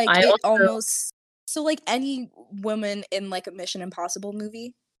Like I it also almost so like any woman in like a Mission Impossible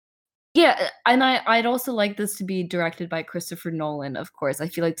movie? yeah, and I'd also like this to be directed by Christopher Nolan, of course. I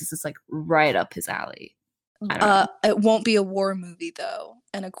feel like this is like right up his alley. I don't know. It won't be a war movie though.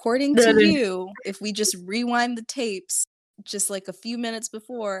 And according to No, no, no. you, if we just rewind the tapes just like a few minutes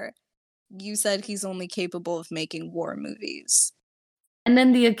before, you said he's only capable of making war movies. And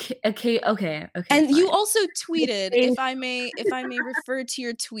then okay, And you fine. also The tweeted, occasion- if I may refer to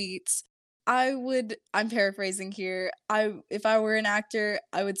your tweets, I'm paraphrasing here. If I were an actor,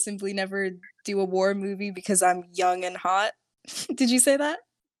 I would simply never do a war movie because I'm young and hot. Did you say that?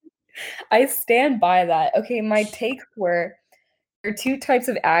 I stand by that. Okay, my takes were there are two types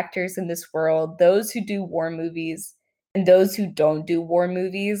of actors in this world, those who do war movies and those who don't do war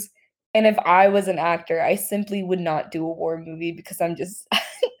movies. And if I was an actor, I simply would not do a war movie because I'm just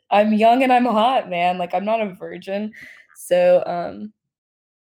I'm young and I'm hot, man. Like I'm not a virgin. So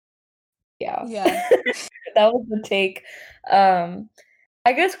yeah. Yeah. That was the take. Um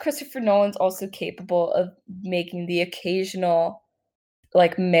I guess Christopher Nolan's also capable of making the occasional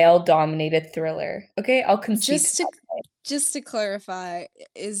like male dominated thriller. Okay, I'll concede to Just to that. just to clarify,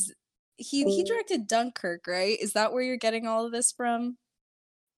 is he directed Dunkirk, right? Is that where you're getting all of this from?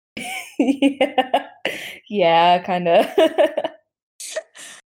 Yeah. Yeah, kinda.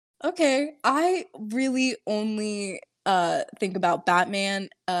 Okay, I really only think about Batman,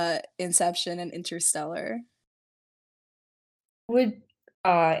 Inception and Interstellar. Would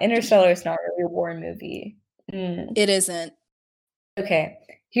Interstellar is not really a war movie. Mm. It isn't. Okay,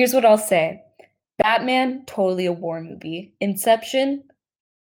 here's what I'll say. Batman, totally a war movie. Inception,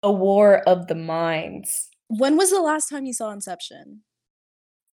 a war of the minds. When was the last time you saw Inception?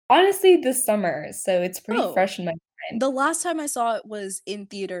 Honestly, this summer, so it's pretty Oh, fresh in my mind. the last time I saw it was in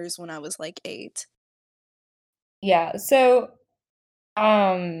theaters when I was like 8. Yeah, so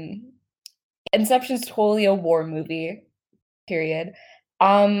um Inception's totally a war movie, period.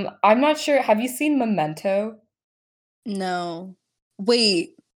 I'm not sure. Have you seen Memento? No.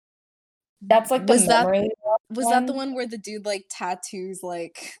 Wait, That's like the was that memory loss was that the one. one where the dude like tattoos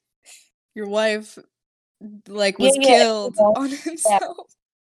like your wife like Yeah, was yeah, killed on yeah. himself?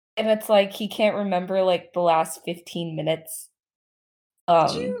 And it's like he can't remember like the last 15 minutes.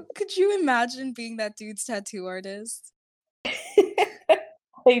 Could you imagine being that dude's tattoo artist?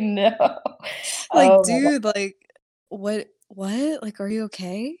 I know. Like, Oh my God. dude, like what? Like, are you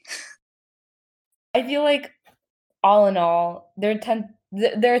okay? I feel like all in all, there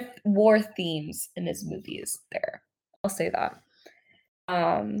are war themes in his movies there. I'll say that.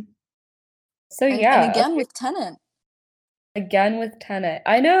 Um, so And yeah, again okay, with Tenant. again with Tenet.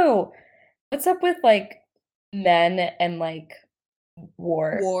 I know. What's up with like men and like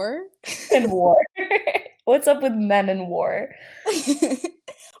war War? and war? What's up with men and war?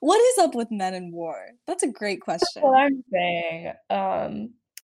 What is up with men in war? That's a great What question. I'm saying.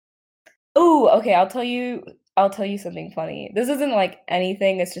 Oh, okay, I'll tell you something funny. This isn't like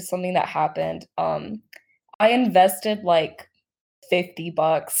anything, it's just something that happened. I invested like 50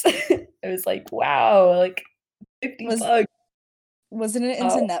 bucks. It was like, wow, like 50 Was bucks. wasn't it Uh,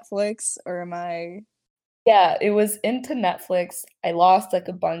 into Netflix or am I yeah, it was into Netflix. I lost like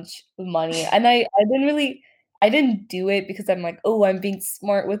a bunch of money. And I didn't do it because I'm like, oh, I'm being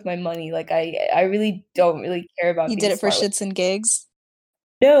smart with my money. Like I really don't really care about you being did it for smart with. shits and gigs?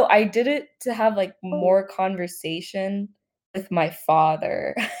 No, I did it to have like more conversation with my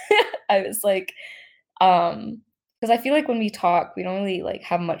father. I was like, because I feel like when we talk, we don't really like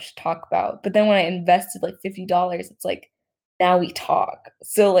have much to talk about. But then when I invested like $50, it's like now we talk.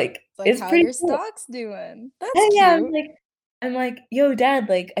 So like It's like it's how pretty your cool. stock's doing. That's Yeah, yeah, cute. I'm like, yo, dad,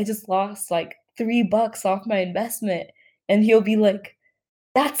 like I just lost like $3 off my investment. And he'll be like,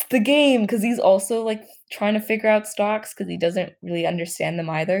 that's the game, because he's also like trying to figure out stocks because he doesn't really understand them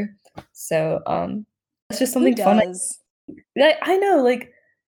either. So that's just Who something fun. does? I know, like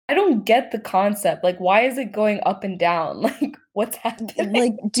I don't get the concept. Like, why is it going up and down? Like, what's happening?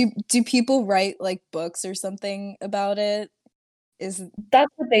 Like do people write like books or something about it? Is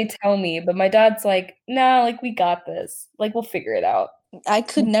That's what they tell me, but my dad's like, nah, like we got this. Like we'll figure it out. I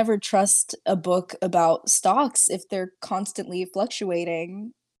could never trust a book about stocks if they're constantly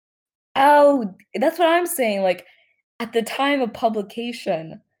fluctuating. Oh, that's what I'm saying. Like at the time of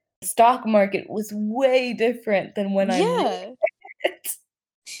publication, the stock market was way different than when I'm reading Yeah, it.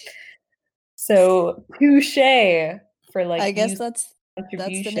 So touche for like I guess youth that's the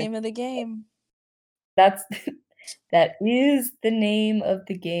contribution. name of the game. That's that is the name of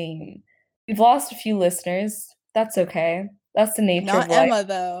the game. We've lost a few listeners. That's okay. That's the nature of Not life. Emma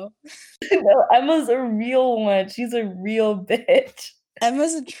though. No, Emma's a real one. She's a real bitch.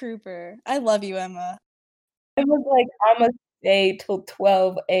 Emma's a trooper. I love you, Emma. Emma's like, I'ma stay till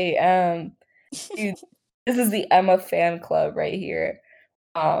 12 a.m. Dude, this is the Emma fan club right here.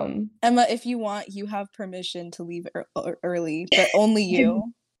 Um, Emma, if you want, you have permission to leave early, but only you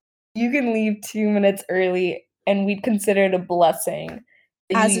can, you. you can leave 2 minutes early, and we'd consider it a blessing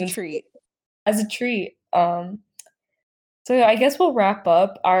that you As a even treat. as a treat. So I guess we'll wrap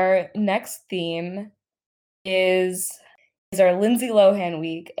up. Our next theme is is our Lindsay Lohan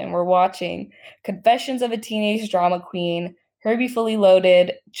week, and we're watching Confessions of a Teenage Drama Queen, Herbie Fully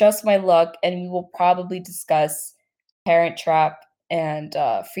Loaded, Just My Luck, and we will probably discuss Parent Trap and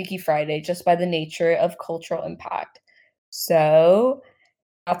Freaky Friday just by the nature of cultural impact. So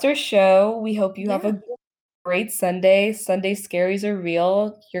that's our show. We hope you have Yeah. a great Sunday. Sunday scaries are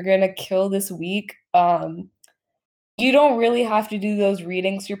real. You're gonna kill this week. You don't really have to do those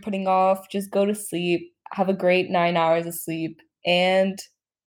readings you're putting off. Just go to sleep. Have a great 9 hours of sleep. And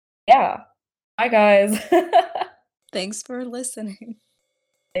yeah, bye guys. Thanks for listening.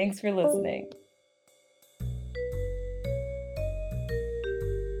 Thanks for listening.